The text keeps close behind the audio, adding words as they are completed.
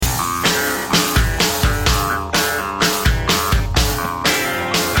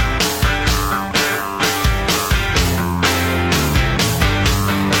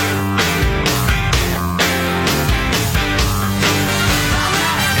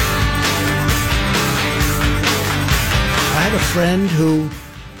had a friend who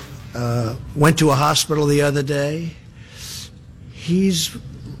went to a hospital the other day. He's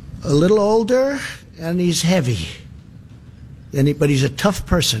a little older and he's heavy, but he's a tough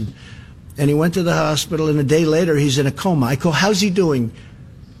person. And he went to the hospital, and a day later he's in a coma. I go, how's he doing?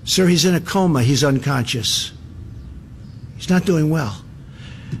 Sir, he's in a coma. He's unconscious. He's not doing well.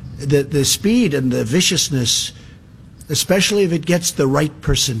 The speed and the viciousness, especially if it gets the right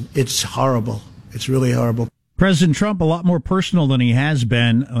person, it's horrible. It's really horrible. President Trump, a lot more personal than he has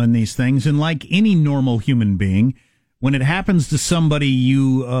been on these things. And like any normal human being, when it happens to somebody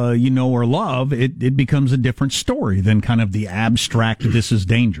you know or love, it becomes a different story than kind of the abstract, this is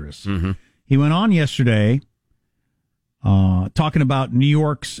dangerous. Mm-hmm. He went on yesterday talking about New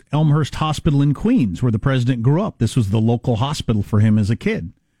York's Elmhurst Hospital in Queens, where the president grew up. This was the local hospital for him as a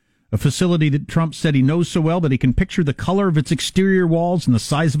kid. A facility that Trump said he knows so well that he can picture the color of its exterior walls and the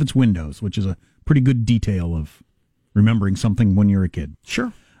size of its windows, which is a pretty good detail of remembering something when you're a kid.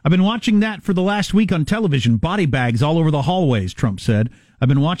 Sure. I've been watching that for the last week on television. Body bags all over the hallways, Trump said. I've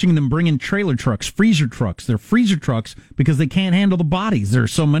been watching them bring in trailer trucks, freezer trucks. They're freezer trucks because they can't handle the bodies. There are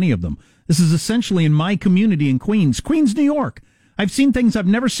so many of them. This is essentially in my community in Queens, New York. I've seen things I've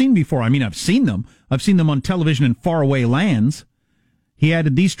never seen before. I mean, I've seen them. I've seen them on television in faraway lands. He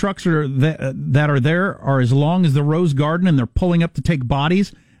added, these trucks that are there are as long as the Rose Garden, and they're pulling up to take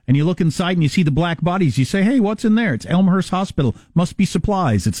bodies. And you look inside and you see the black bodies. You say, hey, what's in there? It's Elmhurst Hospital. Must be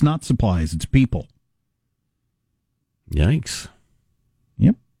supplies. It's not supplies. It's people. Yikes.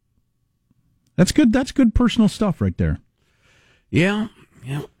 Yep. That's good. That's good personal stuff right there. Yeah.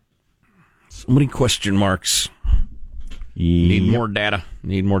 So many question marks. Need more data.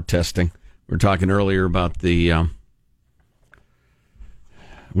 Need more testing. We were talking earlier about the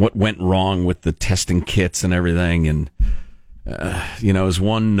what went wrong with the testing kits and everything. And as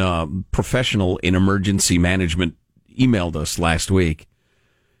one professional in emergency management emailed us last week,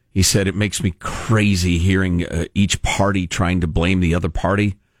 he said, it makes me crazy hearing each party trying to blame the other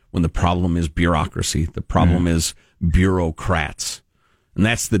party when the problem is bureaucracy. The problem is bureaucrats. And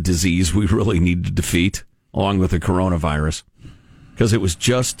that's the disease we really need to defeat, along with the coronavirus. Because it was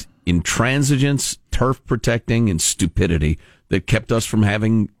just intransigence, turf protecting, and stupidity that kept us from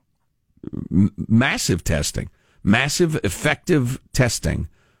having massive testing. Massive, effective testing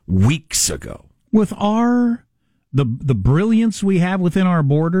weeks ago. With the brilliance we have within our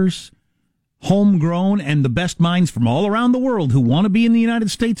borders, homegrown, and the best minds from all around the world who want to be in the United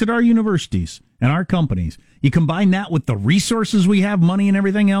States at our universities and our companies, you combine that with the resources we have, money and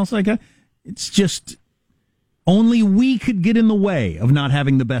everything else like that, it's just only we could get in the way of not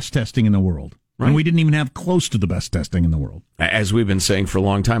having the best testing in the world. Right. And we didn't even have close to the best testing in the world. As we've been saying for a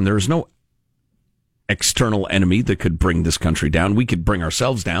long time, there is no external enemy that could bring this country down. We could bring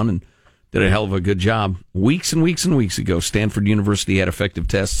ourselves down, and did a hell of a good job. Weeks and weeks and weeks ago, Stanford University had effective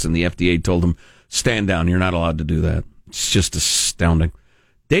tests, and the FDA told them, stand down, you're not allowed to do that. It's just astounding.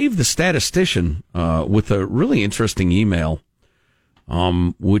 Dave, the statistician, with a really interesting email,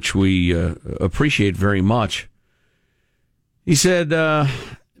 which we appreciate very much. He said,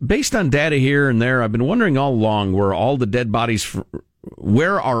 based on data here and there, I've been wondering all along where are all the dead bodies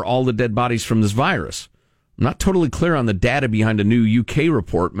from this virus? I'm not totally clear on the data behind a new UK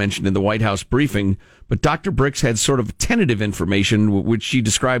report mentioned in the White House briefing, but Dr. Bricks had sort of tentative information, which she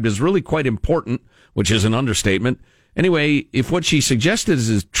described as really quite important, which is an understatement. Anyway, if what she suggested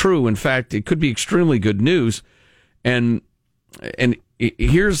is true, in fact, it could be extremely good news. And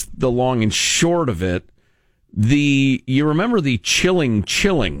here's the long and short of it. You remember the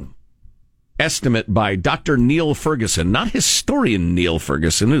chilling estimate by Dr. Neil Ferguson, not historian Neil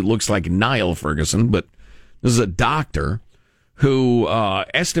Ferguson, it looks like Niall Ferguson, but this is a doctor who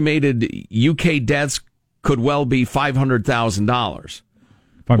estimated UK deaths could well be $500,000.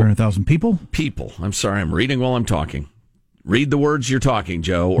 500,000 people? People. I'm sorry, I'm reading while I'm talking. Read the words you're talking,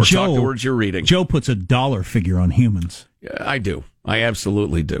 Joe, or talk the words you're reading. Joe puts a dollar figure on humans. I do. I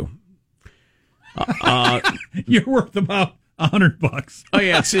absolutely do. You're worth about $100. Oh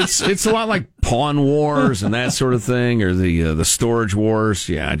yeah, it's a lot like Pawn Wars and that sort of thing, or the Storage Wars.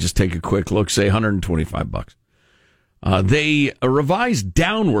 Yeah, just take a quick look. Say $125. They revised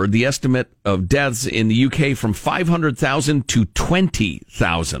downward the estimate of deaths in the UK from 500,000 to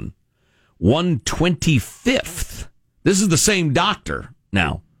 20,000. 1/25th. This is the same doctor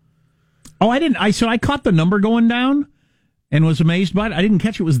now. Oh, I caught the number going down and was amazed by it. I didn't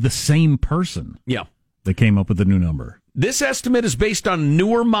catch it was the same person. Yeah. That came up with the new number. This estimate is based on a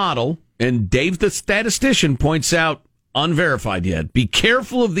newer model, and Dave the statistician points out, unverified yet. Be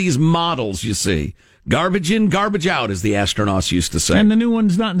careful of these models, you see. Garbage in, garbage out, as the astronauts used to say. And the new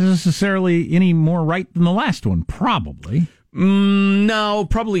one's not necessarily any more right than the last one, probably. No,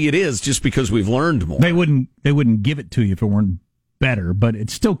 probably it is, just because we've learned more. They wouldn't give it to you if it weren't better, but it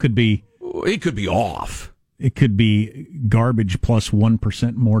still could be. It could be off. It could be garbage plus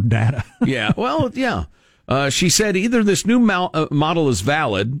 1% more data. Yeah, well, yeah. She said either this new model is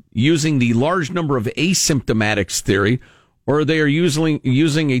valid, using the large number of asymptomatics theory, or they are using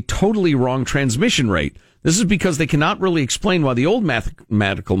a totally wrong transmission rate. This is because they cannot really explain why the old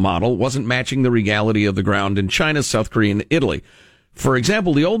mathematical model wasn't matching the reality of the ground in China, South Korea, and Italy. For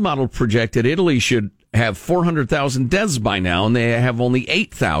example, the old model projected Italy should have 400,000 deaths by now, and they have only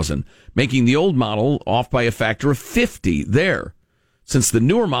 8,000, making the old model off by a factor of 50 there. Since the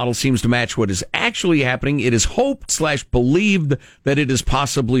newer model seems to match what is actually happening, it is hoped/believed that it is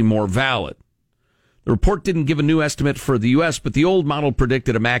possibly more valid. The report didn't give a new estimate for the U.S., but the old model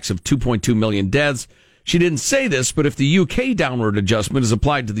predicted a max of 2.2 million deaths. She didn't say this, but if the UK downward adjustment is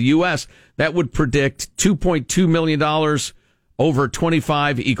applied to the U.S., that would predict $2.2 million over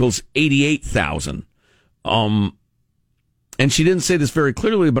 25 equals 88,000. And she didn't say this very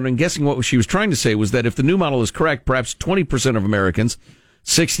clearly, but I'm guessing what she was trying to say was that if the new model is correct, perhaps 20% of Americans,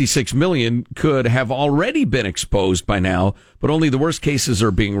 66 million, could have already been exposed by now, but only the worst cases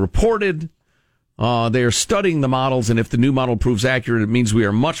are being reported. They are studying the models, and if the new model proves accurate, it means we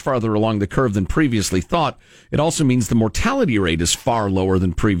are much farther along the curve than previously thought. It also means the mortality rate is far lower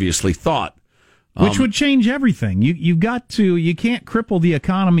than previously thought. Which would change everything. You can't cripple the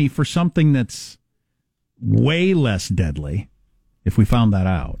economy for something that's way less deadly, if we found that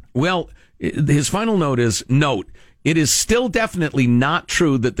out. Well, his final note is, it is still definitely not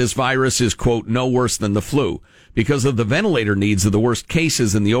true that this virus is, quote, no worse than the flu. Because of the ventilator needs of the worst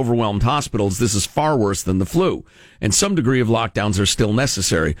cases in the overwhelmed hospitals, this is far worse than the flu. And some degree of lockdowns are still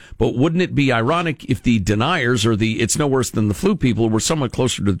necessary. But wouldn't it be ironic if the deniers or the it's no worse than the flu people were somewhat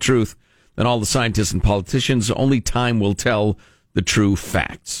closer to the truth than all the scientists and politicians? Only time will tell the true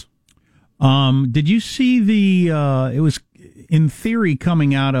facts. Did you see it was in theory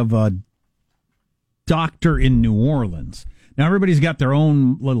coming out of a doctor in New Orleans. Now, everybody's got their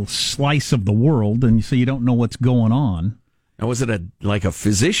own little slice of the world, and so you don't know what's going on. Now, was it like a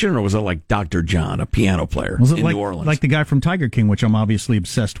physician, or was it like Dr. John, a piano player in New Orleans? Like the guy from Tiger King, which I'm obviously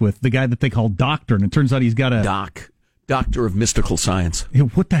obsessed with, the guy that they call Doctor, and it turns out he's got a... Doctor of mystical science.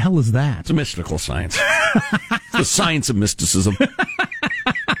 What the hell is that? It's a mystical science. It's the science of mysticism.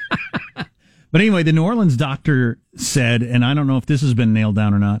 But anyway, the New Orleans doctor said, and I don't know if this has been nailed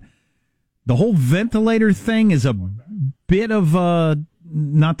down or not, the whole ventilator thing is a bit of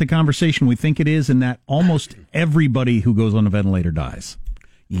not the conversation we think it is, and that almost everybody who goes on a ventilator dies.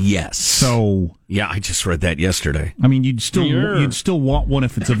 Yes. So yeah, I just read that yesterday. I mean, you'd still want one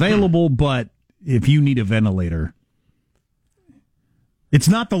if it's available, but if you need a ventilator, it's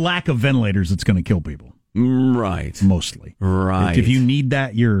not the lack of ventilators that's going to kill people. Right. Mostly. Right. If you need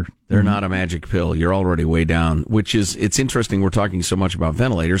that, they're not a magic pill. You're already way down, it's interesting we're talking so much about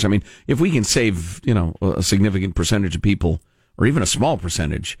ventilators. I mean, if we can save, a significant percentage of people, or even a small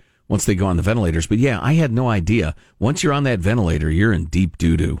percentage, once they go on the ventilators. But yeah, I had no idea. Once you're on that ventilator, you're in deep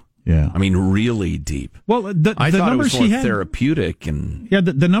doo-doo. Yeah. I mean, really deep. Well, I thought it was more therapeutic. And yeah,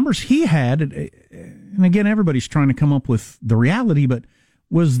 the numbers he had, and again, everybody's trying to come up with the reality, but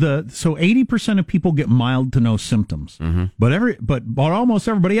was so 80% of people get mild to no symptoms, but almost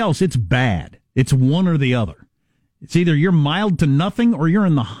everybody else, it's bad. It's one or the other. It's either you're mild to nothing or you're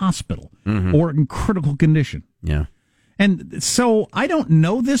in the hospital or in critical condition. Yeah. And so I don't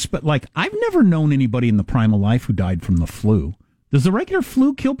know this, but I've never known anybody in the prime of life who died from the flu. Does the regular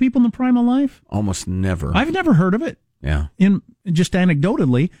flu kill people in the prime of life? Almost never. I've never heard of it. Yeah. Just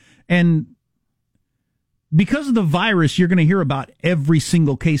anecdotally. And because of the virus, you're going to hear about every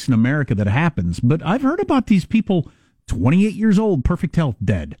single case in America that happens. But I've heard about these people, 28 years old, perfect health,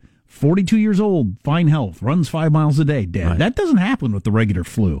 dead. 42 years old, fine health, runs 5 miles a day, dead. Right. That doesn't happen with the regular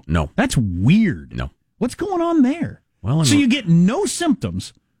flu. No. That's weird. No. What's going on there? Well, so you get no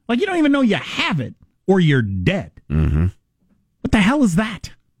symptoms. You don't even know you have it, or you're dead. Mm-hmm. What the hell is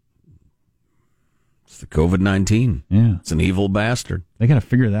that? It's the COVID-19. Yeah. It's an evil bastard. They got to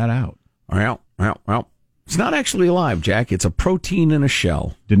figure that out. Well. It's not actually alive, Jack. It's a protein in a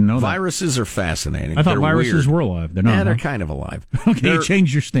shell. Didn't know that. Viruses are fascinating. I thought viruses were alive. They're not. Yeah, they're kind of alive. Okay, you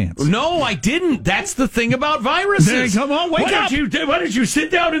changed your stance. No, I didn't. That's the thing about viruses. Come on, wake up. Why don't you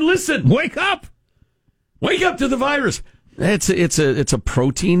sit down and listen? Wake up. Wake up to the virus. It's a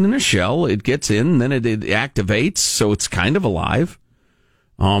protein in a shell. It gets in, then it activates, so it's kind of alive.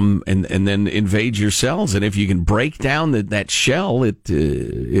 And then invades your cells, and if you can break down that shell, it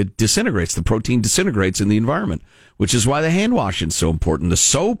disintegrates. The protein disintegrates in the environment, which is why the hand washing is so important. The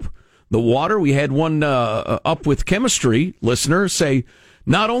soap, The water, we had one up with chemistry listener say,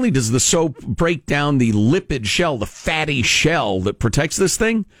 not only does the soap break down the lipid shell, the fatty shell that protects this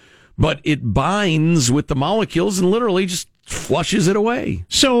thing, but it binds with the molecules and literally just flushes it away.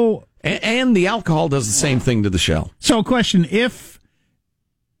 So, and the alcohol does the same thing to the shell. So, question: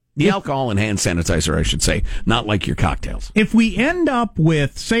 The alcohol and hand sanitizer, I should say, not like your cocktails. If we end up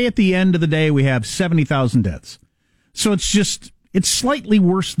with, say, at the end of the day, we have 70,000 deaths, so it's slightly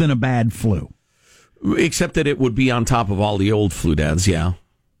worse than a bad flu. Except that it would be on top of all the old flu deaths, yeah.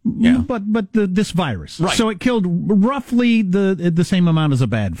 But this virus. Right. So it killed roughly the same amount as a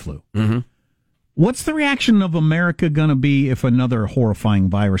bad flu. Mm-hmm. What's the reaction of America going to be if another horrifying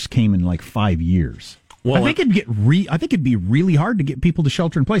virus came in like 5 years? Well, I think it'd be really hard to get people to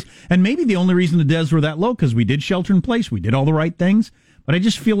shelter in place. And maybe the only reason the deaths were that low because we did shelter in place, we did all the right things. But I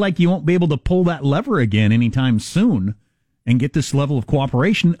just feel like you won't be able to pull that lever again anytime soon and get this level of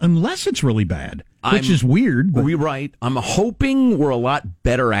cooperation unless it's really bad, which is weird. But. We're right. I'm hoping we're a lot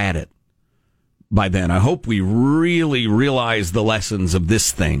better at it by then. I hope we really realize the lessons of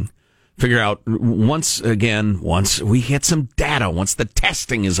this thing. Figure out once we get some data, once the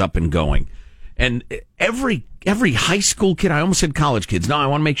testing is up and going. And every high school kid, I almost said college kids. No, I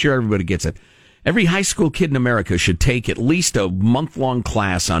want to make sure everybody gets it. Every high school kid in America should take at least a month-long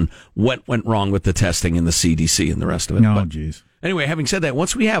class on what went wrong with the testing in the CDC and the rest of it. No, geez. Anyway, having said that,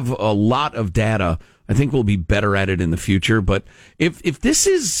 once we have a lot of data, I think we'll be better at it in the future. But if this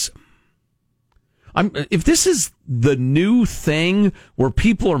is the new thing where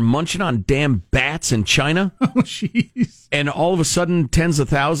people are munching on damn bats in China, oh jeez, and all of a sudden tens of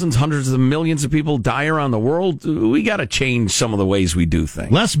thousands, hundreds of millions of people die around the world, we got to change some of the ways we do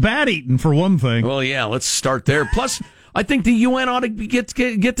things. Less bat eating, for one thing. Well, yeah, let's start there. Plus, I think the UN ought to get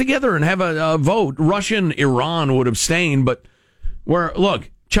together and have a vote. Russia and Iran would abstain, but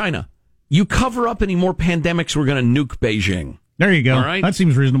look, China, you cover up any more pandemics, we're going to nuke Beijing. There you go. All right? That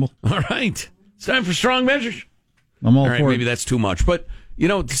seems reasonable. All right. It's time for strong measures. I'm all for maybe it. that's too much. But,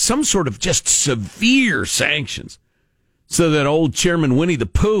 some sort of just severe sanctions so that old Chairman Winnie the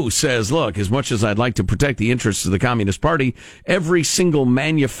Pooh says, look, as much as I'd like to protect the interests of the Communist Party, every single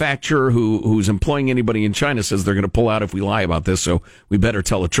manufacturer who's employing anybody in China says they're going to pull out if we lie about this, so we better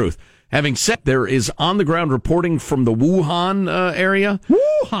tell the truth. Having said, there is on-the-ground reporting from the Wuhan area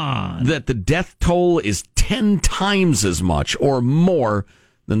that the death toll is 10 times as much or more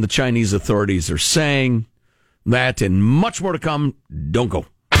than the Chinese authorities are saying. That and much more to come. Don't go.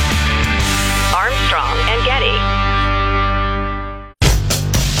 Armstrong and Getty.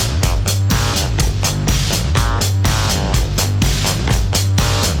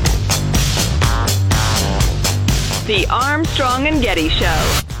 The Armstrong and Getty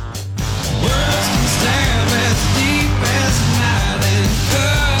Show. Words can stab as deep as night and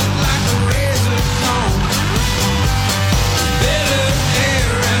cut like a razor comb. Bitter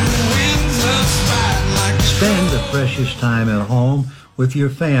air and winds of spite like Spend the precious time at home with your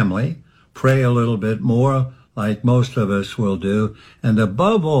family. Pray a little bit more, like most of us will do. And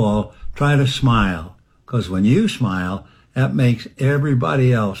above all, try to smile. Because when you smile, that makes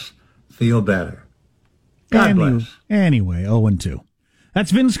everybody else feel better. God bless. Anyway, 0-2.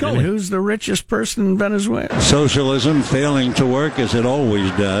 That's Vin Scully. And who's the richest person in Venezuela? Socialism failing to work as it always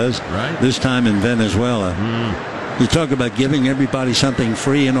does. Right. This time in Venezuela. You talk about giving everybody something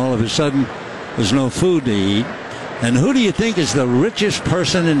free, and all of a sudden there's no food to eat. And who do you think is the richest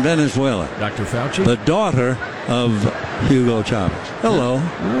person in Venezuela? Dr. Fauci? The daughter of Hugo Chavez. Hello.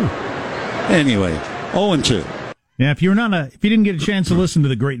 Anyway, 0-2. Yeah, if you didn't get a chance to listen to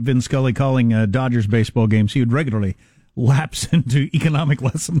the great Vin Scully calling Dodgers baseball games, he would regularly lapse into economic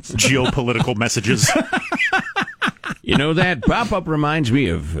lessons. Geopolitical messages. That pop-up reminds me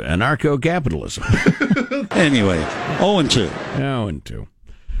of anarcho-capitalism. Anyway, 0-2. 0-2.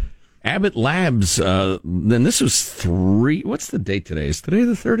 Abbott Labs, then this was 3, what's the date today? Is today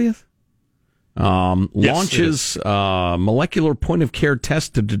the 30th? Launches molecular point-of-care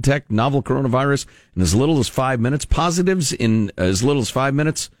test to detect novel coronavirus in as little as 5 minutes. Positives in as little as 5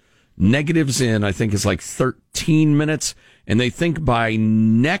 minutes. Negatives in, I think, is like 13 minutes. And they think by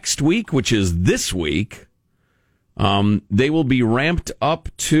next week, which is this week, they will be ramped up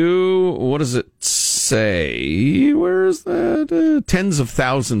to, what does it say? Where is that? Tens of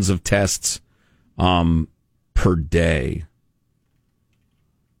thousands of tests per day.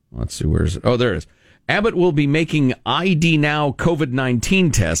 Let's see, where is it? Oh, there it is. Abbott will be making ID Now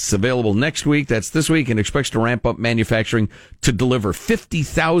COVID-19 tests available next week. That's this week, and expects to ramp up manufacturing to deliver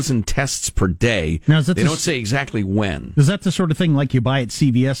 50,000 tests per day. Now, is that they don't say exactly when. Is that the sort of thing like you buy at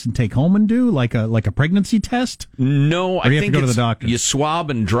CVS and take home and do, like a pregnancy test? No, I think go to the doctor. You swab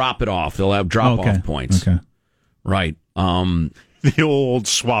and drop it off. They'll have drop-off points. Okay. Right. The old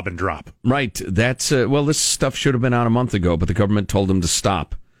swab and drop. Right. That's this stuff should have been out a month ago, but the government told them to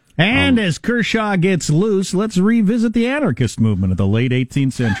stop. And as Kershaw gets loose, let's revisit the anarchist movement of the late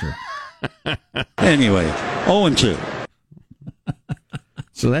 18th century. Anyway, 0-2.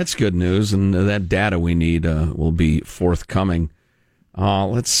 So that's good news, and that data we need will be forthcoming.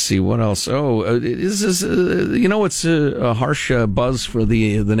 Let's see, what else? Is this, it's a harsh buzz for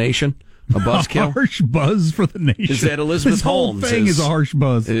the nation? A buzzkill? A harsh buzz for the nation. Is that Elizabeth Holmes? This whole thing is a harsh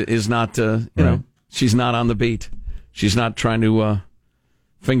buzz. Is not, she's not on the beat. She's not trying to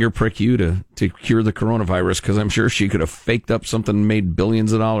finger prick you to cure the coronavirus, because I'm sure she could have faked up something and made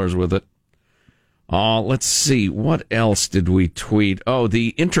billions of dollars with it. Let's see, what else did we tweet?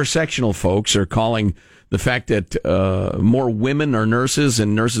 The intersectional folks are calling the fact that more women are nurses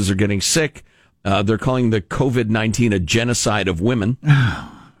and nurses are getting sick. They're calling the COVID-19 a genocide of women.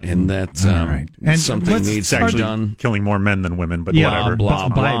 And that's right. And something needs to be done. Killing more men than women, but whatever.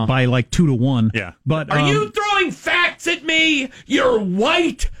 By like 2 to 1. Yeah. But are you throwing facts at me? Your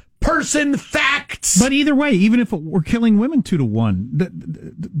white person facts. But either way, even if we're killing women 2 to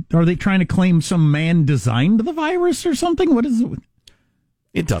 1, are they trying to claim some man designed the virus or something? What is it?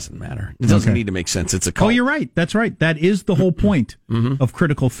 It doesn't matter. It doesn't need to make sense. It's a cult. Oh, you're right. That's right. That is the whole point of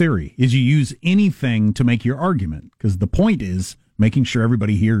critical theory, is you use anything to make your argument, because the point is making sure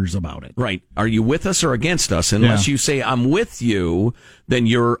everybody hears about it. Right. Are you with us or against us? Unless you say, I'm with you, then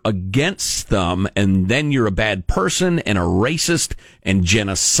you're against them, and then you're a bad person and a racist and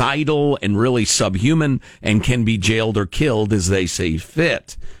genocidal and really subhuman and can be jailed or killed as they see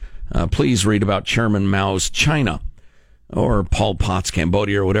fit. Please read about Chairman Mao's China or Pol Pot's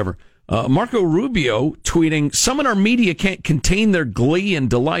Cambodia or whatever. Marco Rubio tweeting, some in our media can't contain their glee and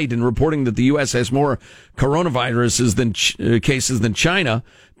delight in reporting that the U.S. has more coronaviruses cases than China.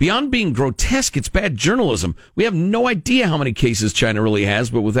 Beyond being grotesque, it's bad journalism. We have no idea how many cases China really has,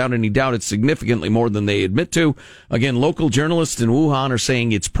 but without any doubt, it's significantly more than they admit to. Again, local journalists in Wuhan are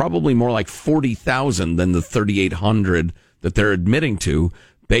saying it's probably more like 40,000 than the 3,800 that they're admitting to,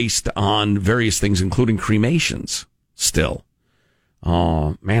 based on various things, including cremations still.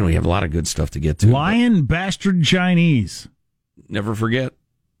 Oh, man, we have a lot of good stuff to get to. Lying bastard Chinese. Never forget.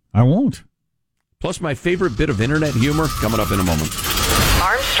 I won't. Plus, my favorite bit of internet humor coming up in a moment.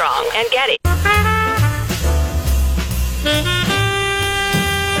 Armstrong and Getty.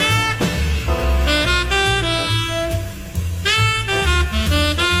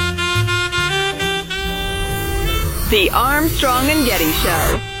 The Armstrong and Getty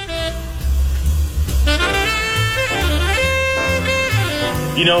Show.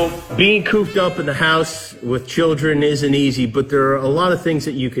 You know, being cooped up in the house with children isn't easy, but there are a lot of things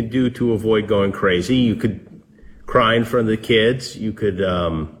that you can do to avoid going crazy. You could cry in front of the kids. You could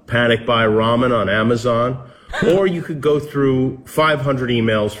panic buy ramen on Amazon. Or you could go through 500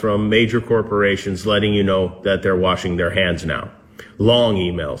 emails from major corporations letting you know that they're washing their hands now. Long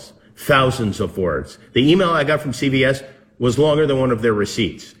emails, thousands of words. The email I got from CVS was longer than one of their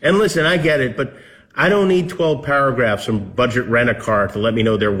receipts. And listen, I get it, but I don't need 12 paragraphs from Budget Rent-A-Car to let me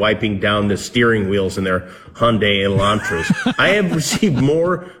know they're wiping down the steering wheels in their Hyundai Elantras. I have received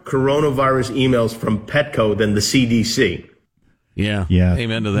more coronavirus emails from Petco than the CDC. Yeah.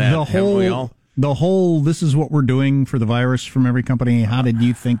 Amen to that. The whole, this is what we're doing for the virus from every company. How did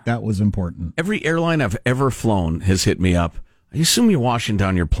you think that was important? Every airline I've ever flown has hit me up. I assume you're washing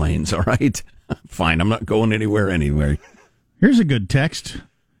down your planes, all right? Fine, I'm not going anywhere anyway. Here's a good text.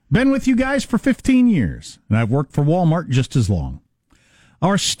 Been with you guys for 15 years, and I've worked for Walmart just as long.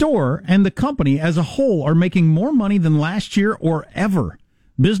 Our store and the company as a whole are making more money than last year or ever.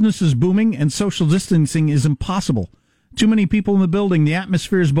 Business is booming, and social distancing is impossible. Too many people in the building. The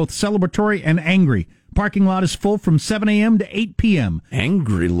atmosphere is both celebratory and angry. Parking lot is full from 7 a.m. to 8 p.m.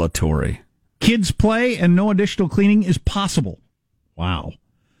 Angry-latory. Kids play, and no additional cleaning is possible. Wow.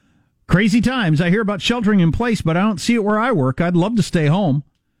 Crazy times. I hear about sheltering in place, but I don't see it where I work. I'd love to stay home.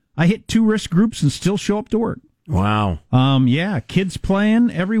 I hit 2 risk groups and still show up to work. Wow. Yeah, kids playing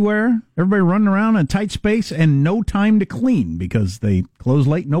everywhere, everybody running around in a tight space, and no time to clean because they close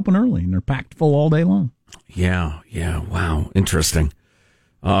late and open early, and they're packed full all day long. Yeah, wow, interesting.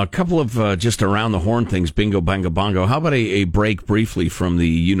 A couple of just around the horn things, bingo, bango, bongo. How about a break briefly from the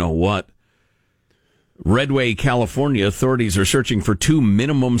you-know-what? Redway, California, authorities are searching for 2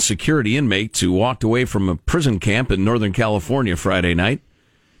 minimum security inmates who walked away from a prison camp in Northern California Friday night.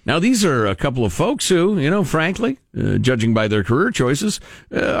 Now, these are a couple of folks who, frankly, judging by their career choices,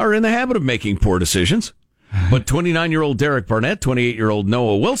 are in the habit of making poor decisions. But 29-year-old Derek Barnett, 28-year-old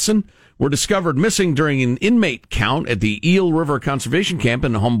Noah Wilson were discovered missing during an inmate count at the Eel River Conservation Camp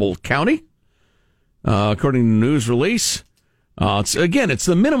in Humboldt County. According to the news release, it's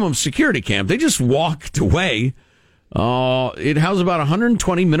the minimum security camp. They just walked away. It houses about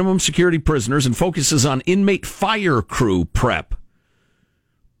 120 minimum security prisoners and focuses on inmate fire crew prep.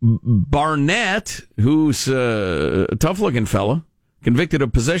 Barnett, who's a tough-looking fella, convicted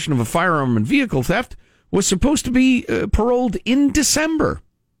of possession of a firearm and vehicle theft, was supposed to be paroled in December.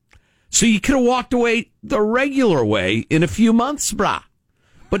 So you could have walked away the regular way in a few months, brah.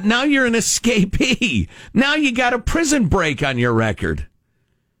 But now you're an escapee. Now you got a prison break on your record.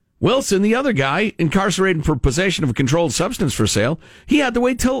 Wilson, the other guy, incarcerated for possession of a controlled substance for sale, he had to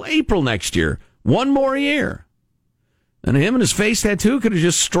wait till April next year. 1 more year. And him and his face tattoo could have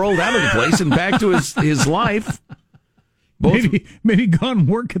just strolled out of the place and back to his life. Maybe gone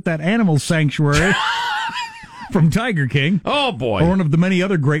work at that animal sanctuary from Tiger King. Oh, boy. Or one of the many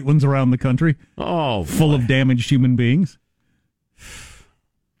other great ones around the country. Oh, full of damaged human beings.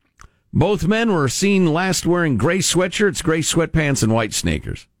 Both men were seen last wearing gray sweatshirts, gray sweatpants, and white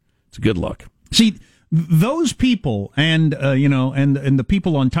sneakers. It's a good look. See, those people and the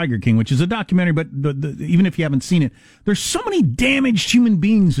people on Tiger King, which is a documentary, but even if you haven't seen it, there's so many damaged human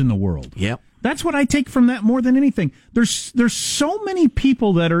beings in the world. Yep. That's what I take from that more than anything. There's so many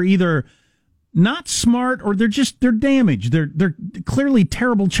people that are either not smart or they're damaged. They're clearly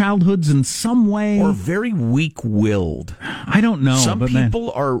terrible childhoods in some way. Or very weak-willed. I don't know. Some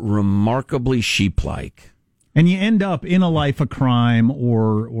people are remarkably sheep-like. And you end up in a life of crime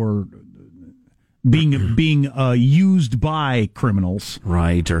or being used by criminals.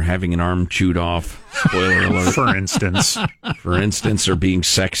 Right, or having an arm chewed off. Spoiler alert. For instance. Or being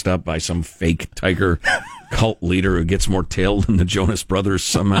sexed up by some fake tiger cult leader who gets more tail than the Jonas Brothers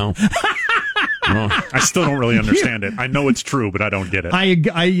somehow. I still don't really understand it. I know it's true, but I don't get it.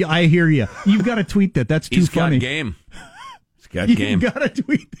 I hear you. You've got to tweet that. That's too funny. He's got game. You gotta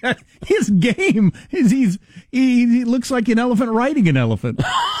tweet that. His game is he looks like an elephant riding an elephant.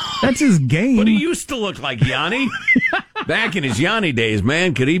 That's his game. But he used to look like Yanni. Back in his Yanni days,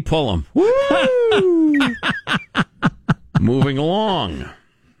 man, could he pull him? Woo! Moving along.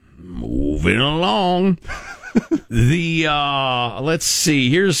 Let's see.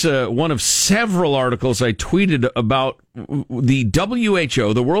 Here's one of several articles I tweeted about the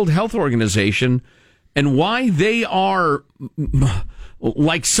WHO, the World Health Organization, and why they are,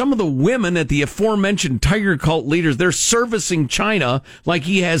 like some of the women at the aforementioned tiger cult leaders, they're servicing China like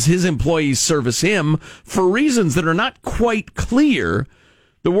he has his employees service him for reasons that are not quite clear.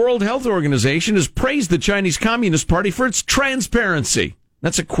 The World Health Organization has praised the Chinese Communist Party for its transparency.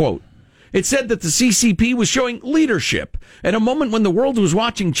 That's a quote. It said that the CCP was showing leadership at a moment when the world was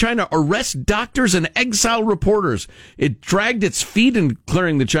watching China arrest doctors and exile reporters. It dragged its feet in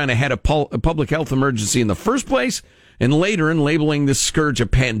declaring that China had a public health emergency in the first place, and later in labeling this scourge a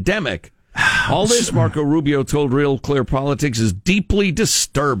pandemic. All this, Marco Rubio told Real Clear Politics, is deeply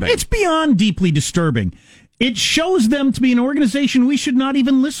disturbing. It's beyond deeply disturbing. It shows them to be an organization we should not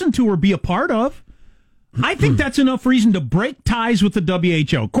even listen to or be a part of. I think that's enough reason to break ties with the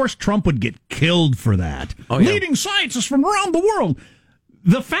WHO. Of course, Trump would get killed for that. Oh, yeah. Leading scientists from around the world.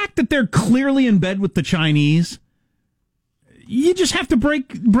 The fact that they're clearly in bed with the Chinese, you just have to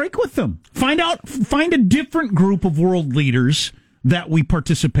break with them. Find a different group of world leaders that we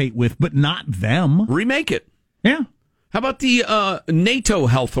participate with, but not them. Remake it. Yeah. How about the NATO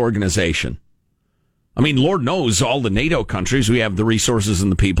Health Organization? I mean, Lord knows all the NATO countries, we have the resources and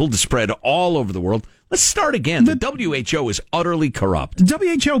the people to spread all over the world. Let's start again. The WHO is utterly corrupt.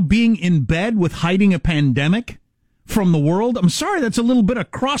 WHO being in bed with hiding a pandemic from the world? I'm sorry, that's a little bit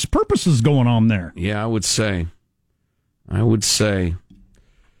of cross purposes going on there. Yeah, I would say.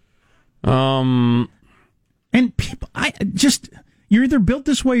 And people, you're either built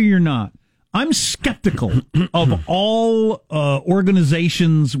this way or you're not. I'm skeptical of all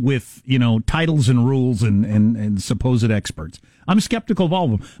organizations with, titles and rules and supposed experts. I'm skeptical of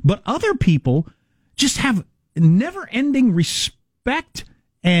all of them. But other people just have never-ending respect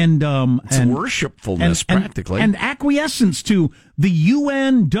and worshipfulness, practically. And acquiescence to the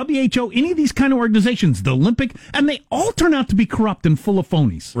UN, WHO, any of these kind of organizations, the Olympic, and they all turn out to be corrupt and full of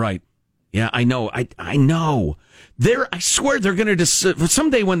phonies. Right. Yeah, I know. I know. I swear they're going to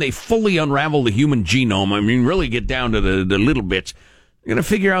someday when they fully unravel the human genome, really get down to the little bits, You're going to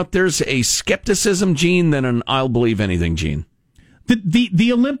figure out there's a skepticism gene than an I'll believe anything gene.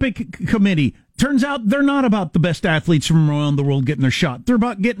 The Olympic Committee, turns out they're not about the best athletes from around the world getting their shot. They're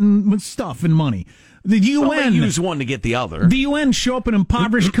about getting stuff and money. The UN... Well, they use one to get the other. The UN show up in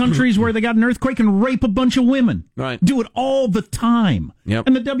impoverished countries where they got an earthquake and rape a bunch of women. Right. Do it all the time. Yep.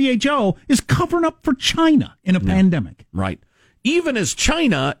 And the WHO is covering up for China in a pandemic. Right. Even as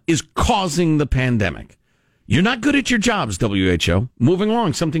China is causing the pandemic. You're not good at your jobs, WHO. Moving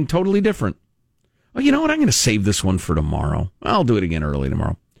along, something totally different. Oh, you know what? I'm going to save this one for tomorrow. I'll do it again early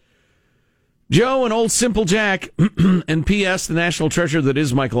tomorrow. Joe and old Simple Jack, and P.S. the national treasure that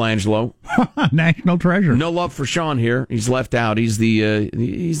is Michelangelo. National treasure. No love for Sean here. He's left out. He's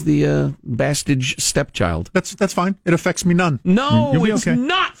the bastage stepchild. That's fine. It affects me none. No, it's okay.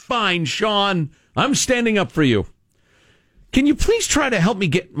 not fine, Sean. I'm standing up for you. Can you please try to help me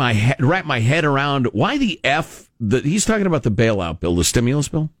get wrap my head around why the F that he's talking about the bailout bill, the stimulus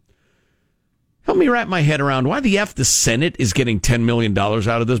bill? Help me wrap my head around why the F the Senate is getting $10 million out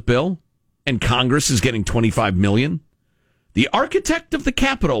of this bill and Congress is getting $25 million. The architect of the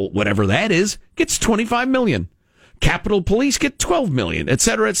Capitol, whatever that is, gets $25 million. Capitol Police get $12 million, et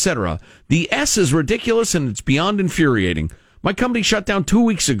cetera, et cetera. The S is ridiculous and it's beyond infuriating. My company shut down 2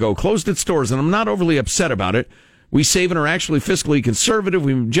 weeks ago, closed its doors, and I'm not overly upset about it. We save and are actually fiscally conservative.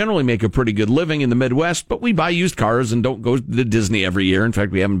 We generally make a pretty good living in the Midwest, but we buy used cars and don't go to Disney every year. In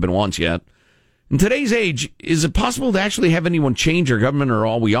fact, we haven't been once yet. In today's age, is it possible to actually have anyone change our government, or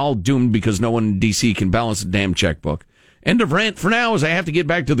are we all doomed because no one in D.C. can balance the damn checkbook? End of rant for now, as I have to get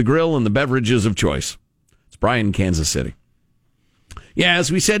back to the grill and the beverages of choice. It's Brian in Kansas City. Yeah,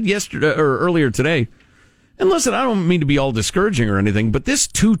 as we said yesterday or earlier today, and listen, I don't mean to be all discouraging or anything, but this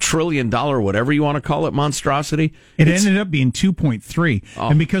 $2 trillion, whatever you want to call it, monstrosity. It ended up being 2.3. Oh.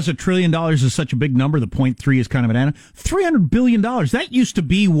 And because $1 trillion is such a big number, the 0.3 is kind of an anna. $300 billion. That used to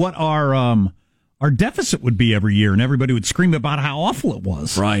be what our deficit would be every year, and everybody would scream about how awful it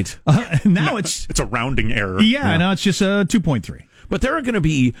was. Right. Now it's a rounding error. Yeah, now it's just 2.3. But there are going to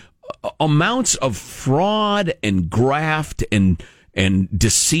be amounts of fraud and graft and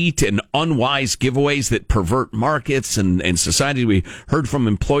deceit and unwise giveaways that pervert markets and society. We heard from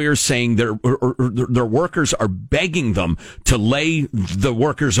employers saying their workers are begging them to lay the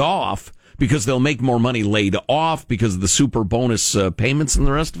workers off because they'll make more money laid off because of the super bonus payments and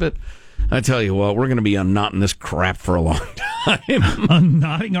the rest of it. I tell you what, we're going to be unknotting this crap for a long time.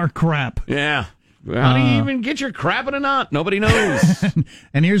 Unknotting our crap. Yeah. How do you even get your crap in a knot? Nobody knows.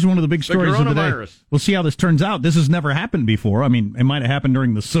 And here's one of the big stories of the day. We'll see how this turns out. This has never happened before. I mean, it might have happened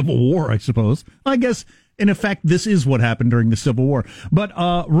during the Civil War, I suppose. I guess, in effect, this is what happened during the Civil War. But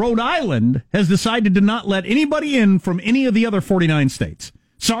Rhode Island has decided to not let anybody in from any of the other 49 states.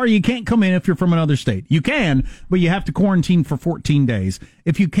 Sorry, you can't come in if you're from another state. You can, but you have to quarantine for 14 days.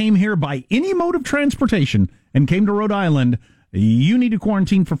 If you came here by any mode of transportation and came to Rhode Island, you need to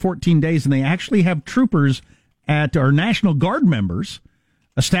quarantine for 14 days, and they actually have troopers or National Guard members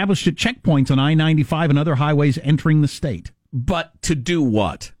established at checkpoints on I-95 and other highways entering the state. But to do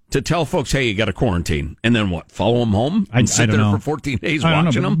what? To tell folks, hey, you got to quarantine, and then what? Follow them home and sit there for 14 days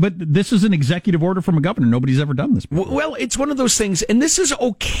watching them? But this is an executive order from a governor. Nobody's ever done this before. Well, it's one of those things, and this is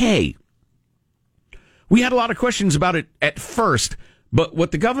okay. We had a lot of questions about it at first, but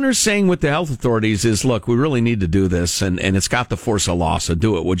what the governor's saying with the health authorities is, look, we really need to do this, and it's got the force of law, so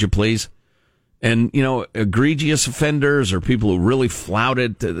do it, would you please? And, you know, egregious offenders or people who really flout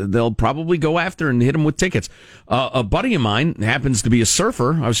it, they'll probably go after and hit them with tickets. A buddy of mine happens to be a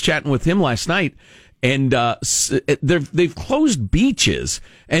surfer. I was chatting with him last night, and they've closed beaches,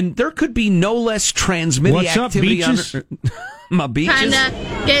 and there could be no less transmitting activity on my beaches. Trying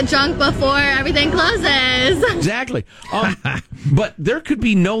to get drunk before everything closes. Exactly. But there could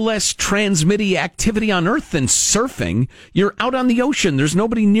be no less transmitting activity on Earth than surfing. You're out on the ocean. There's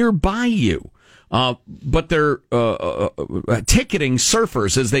nobody nearby you. But they're ticketing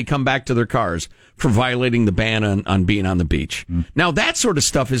surfers as they come back to their cars for violating the ban on being on the beach. Now, that sort of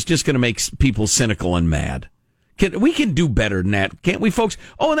stuff is just going to make people cynical and mad. We can do better than that, can't we, folks?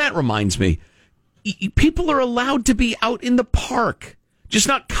 Oh, and that reminds me. People are allowed to be out in the park, just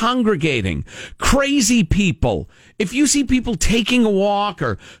not congregating. Crazy people. If you see people taking a walk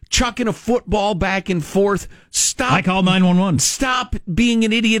or chucking a football back and forth, stop. I call 911. Stop being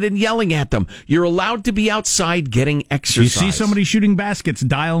an idiot and yelling at them. You're allowed to be outside getting exercise. You see somebody shooting baskets,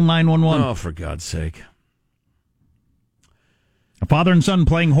 dial 911. Oh, for God's sake. A father and son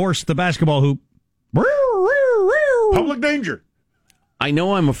playing horse at the basketball hoop. Public danger. I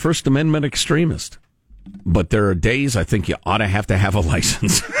know I'm a First Amendment extremist, but there are days I think you ought to have a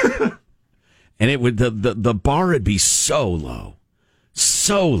license. And it would the bar would be so low.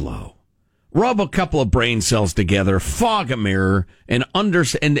 So low. Rub a couple of brain cells together, fog a mirror, and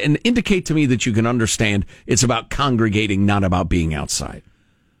indicate to me that you can understand it's about congregating, not about being outside.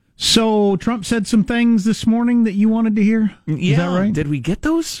 So Trump said some things this morning that you wanted to hear? Yeah. Is that right? Did we get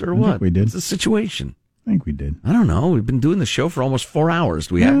those or I what? think we did. What's the situation? I think we did. I don't know. We've been doing the show for almost 4 hours.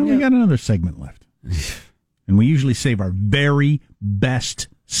 Do we have? We got another segment left. And we usually save our very best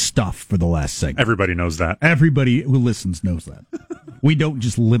stuff for the last segment. Everybody knows that. Everybody who listens knows that. We don't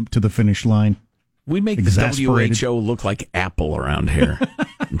just limp to the finish line. We make the WHO look like Apple around here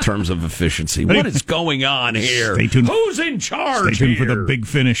in terms of efficiency. What is going on here? Stay tuned. Who's in charge? Stay tuned for the big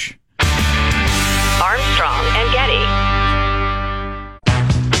finish. Armstrong and Getty.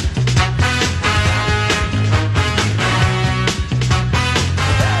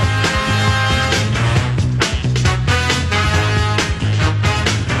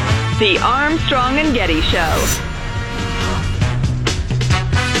 The Armstrong and Getty Show.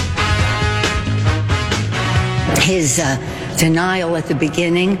 His denial at the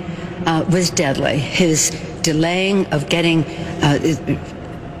beginning was deadly. His delaying of getting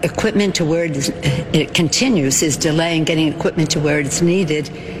equipment to where it continues, his delay in getting equipment to where it's needed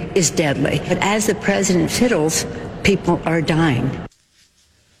is deadly. But as the president fiddles, people are dying.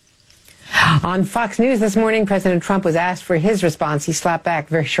 On Fox News this morning, President Trump was asked for his response. He slapped back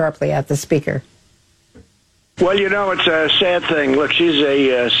very sharply at the speaker. Well, it's a sad thing. Look, she's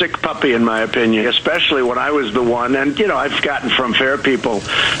a sick puppy, in my opinion, especially when I was the one. And, I've gotten from fair people,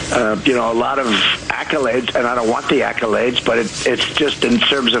 a lot of accolades, and I don't want the accolades, but it's just in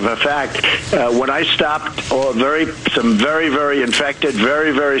terms of a fact. When I stopped some very, very infected,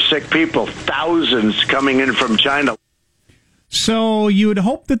 very, very sick people, thousands coming in from China. So you would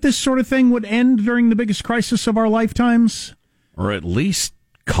hope that this sort of thing would end during the biggest crisis of our lifetimes? Or at least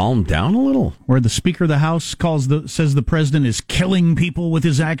calm down a little. Where the Speaker of the House says the president is killing people with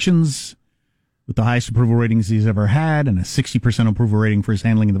his actions, with the highest approval ratings he's ever had, and a 60% approval rating for his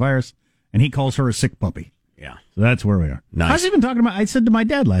handling of the virus, and he calls her a sick puppy. Yeah. So that's where we are. Nice. I was even talking about, I said to my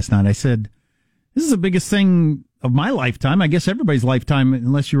dad last night, I said, this is the biggest thing of my lifetime, I guess everybody's lifetime,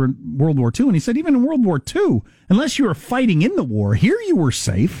 unless you were in World War II. And he said, even in World War II, unless you were fighting in the war, here you were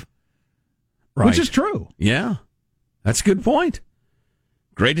safe. Right. Which is true. Yeah. That's a good point.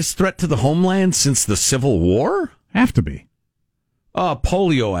 Greatest threat to the homeland since the Civil War? Have to be.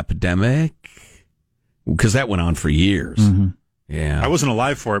 Polio epidemic. Because that went on for years. Mm-hmm. Yeah. I wasn't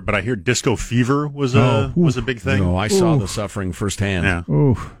alive for it, but I hear disco fever was a big thing. No, I saw the suffering firsthand. Yeah.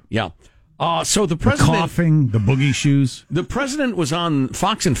 Oof. Yeah. So the president... The coughing, the boogie shoes. The president was on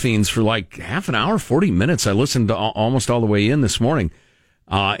Fox and Fiends for like half an hour, 40 minutes. I listened to almost all the way in this morning.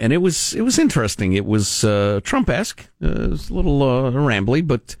 And it was interesting. It was Trump-esque. It was a little rambly,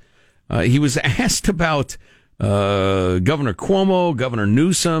 but he was asked about Governor Cuomo, Governor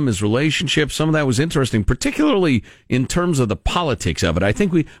Newsom, his relationship. Some of that was interesting, particularly in terms of the politics of it. I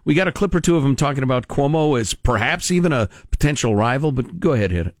think we got a clip or two of him talking about Cuomo as perhaps even a potential rival, but go ahead,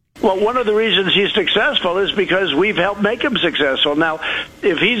 hit it. Well, one of the reasons he's successful is because we've helped make him successful. Now,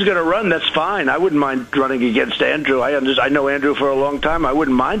 if he's going to run, that's fine. I wouldn't mind running against Andrew. I know Andrew for a long time. I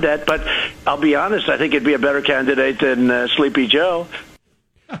wouldn't mind that. But I'll be honest, I think it'd be a better candidate than Sleepy Joe.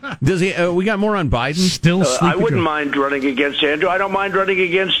 Does he? We got more on Biden. Still, I wouldn't mind running against Andrew. I don't mind running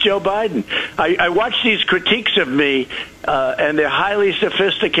against Joe Biden. I watch these critiques of me, and they're highly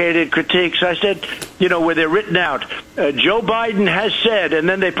sophisticated critiques. I said, where they're written out, Joe Biden has said, and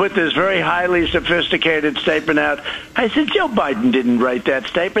then they put this very highly sophisticated statement out. I said, Joe Biden didn't write that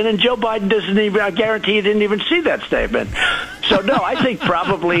statement, and Joe Biden doesn't even, I guarantee he didn't even see that statement. So, no, I think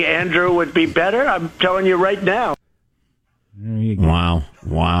probably Andrew would be better. I'm telling you right now. There you go.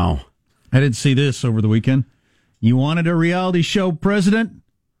 Wow. I did see this over the weekend. You wanted a reality show president?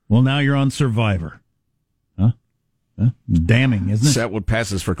 Well, now you're on Survivor. Huh? Damning, isn't it? Is that what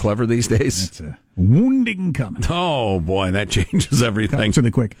passes for clever these days? That's a wounding comment. Oh, boy, that changes everything. Comes really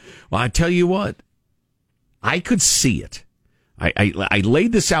quick. Well, I tell you what. I could see it. I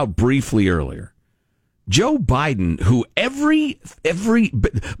laid this out briefly earlier. Joe Biden, who every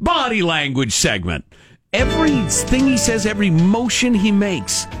body language segment, everything he says, every motion he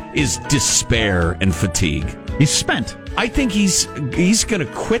makes is despair and fatigue. He's spent. I think he's going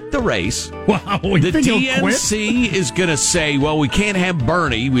to quit the race. Wow, the DNC is going to say, well, we can't have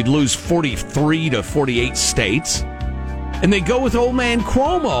Bernie. We'd lose 43 to 48 states. And they go with old man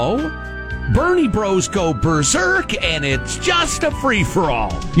Cuomo. Bernie bros go berserk, and it's just a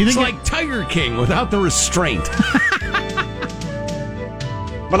free-for-all. It's like Tiger King without the restraint.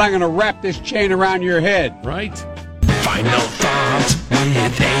 But I'm going to wrap this chain around your head. Right? Final thoughts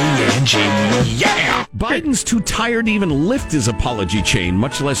with A. A&G. Yeah! Biden's too tired to even lift his apology chain,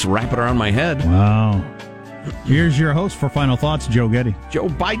 much less wrap it around my head. Wow. Here's your host for Final Thoughts, Joe Getty. Joe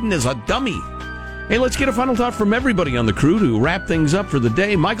Biden is a dummy. Hey, let's get a final thought from everybody on the crew to wrap things up for the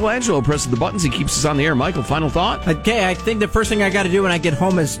day. Michelangelo presses the buttons. He keeps us on the air. Michael, final thought? Okay, I think the first thing I got to do when I get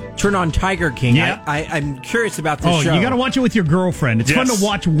home is turn on Tiger King. Yeah. I'm curious about this show. You got to watch it with your girlfriend. It's fun to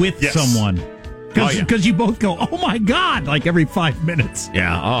watch with someone. Because you both go, oh my God, like every 5 minutes.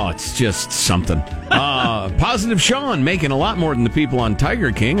 Yeah, it's just something. Positive Sean making a lot more than the people on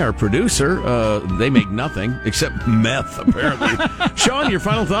Tiger King, our producer. They make nothing except meth, apparently. Sean, your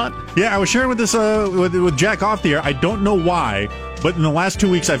final thought? Yeah, I was sharing with this with Jack off the air. I don't know why, but in the last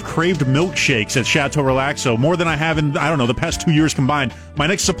 2 weeks, I've craved milkshakes at Chateau Relaxo more than I have in, I don't know, the past 2 years combined. My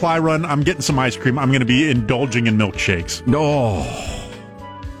next supply run, I'm getting some ice cream. I'm going to be indulging in milkshakes. Oh,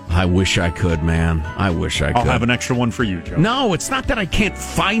 I wish I could, man. I wish I could. I'll have an extra one for you, Joe. No, it's not that I can't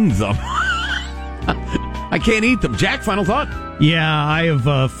find them. I can't eat them. Jack, final thought? Yeah, I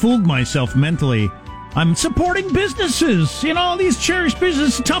have fooled myself mentally. I'm supporting businesses. You know, these cherished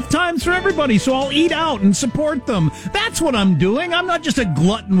businesses, tough times for everybody, so I'll eat out and support them. That's what I'm doing. I'm not just a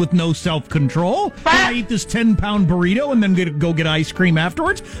glutton with no self-control. I eat this 10-pound burrito and then go get ice cream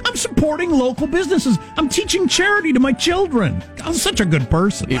afterwards. I'm supporting local businesses. I'm teaching charity to my children. I'm such a good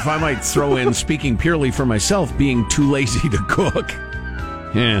person. If I might throw in, speaking purely for myself, being too lazy to cook.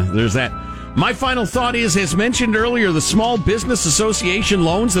 Yeah, there's that. My final thought is, as mentioned earlier, the Small Business Association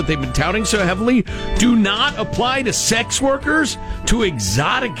loans that they've been touting so heavily do not apply to sex workers, to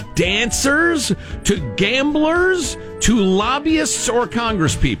exotic dancers, to gamblers, to lobbyists or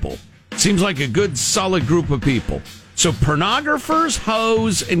congresspeople. Seems like a good, solid group of people. So pornographers,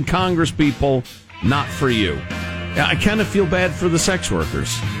 hoes, and congresspeople, not for you. I kind of feel bad for the sex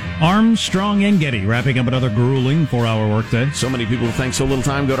workers. Armstrong and Getty, wrapping up another grueling 4-hour workday. So many people think so little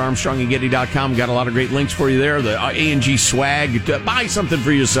time. Go to ArmstrongandGetty.com. Got a lot of great links for you there. The A&G swag. Buy something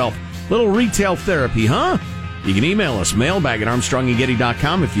for yourself. Little retail therapy, huh? You can email us, mailbag at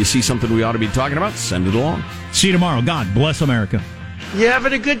ArmstrongandGetty.com. If you see something we ought to be talking about, send it along. See you tomorrow. God bless America. You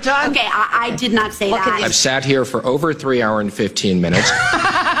having a good time? Okay, I did not say that. I've sat here for over 3 hours and 15 minutes.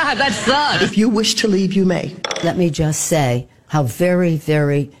 That sucks. If you wish to leave, you may. Let me just say how very,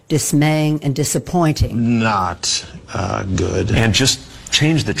 very dismaying and disappointing. Not good. And just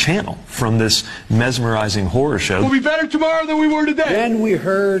change the channel from this mesmerizing horror show. We'll be better tomorrow than we were today. Then we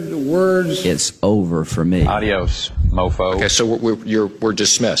heard the words, "It's over for me." Adios, mofo. Okay, so we're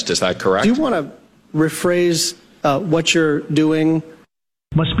dismissed. Is that correct? Do you want to rephrase what you're doing?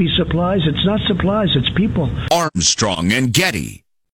 Must be supplies. It's not supplies, it's people. Armstrong and Getty.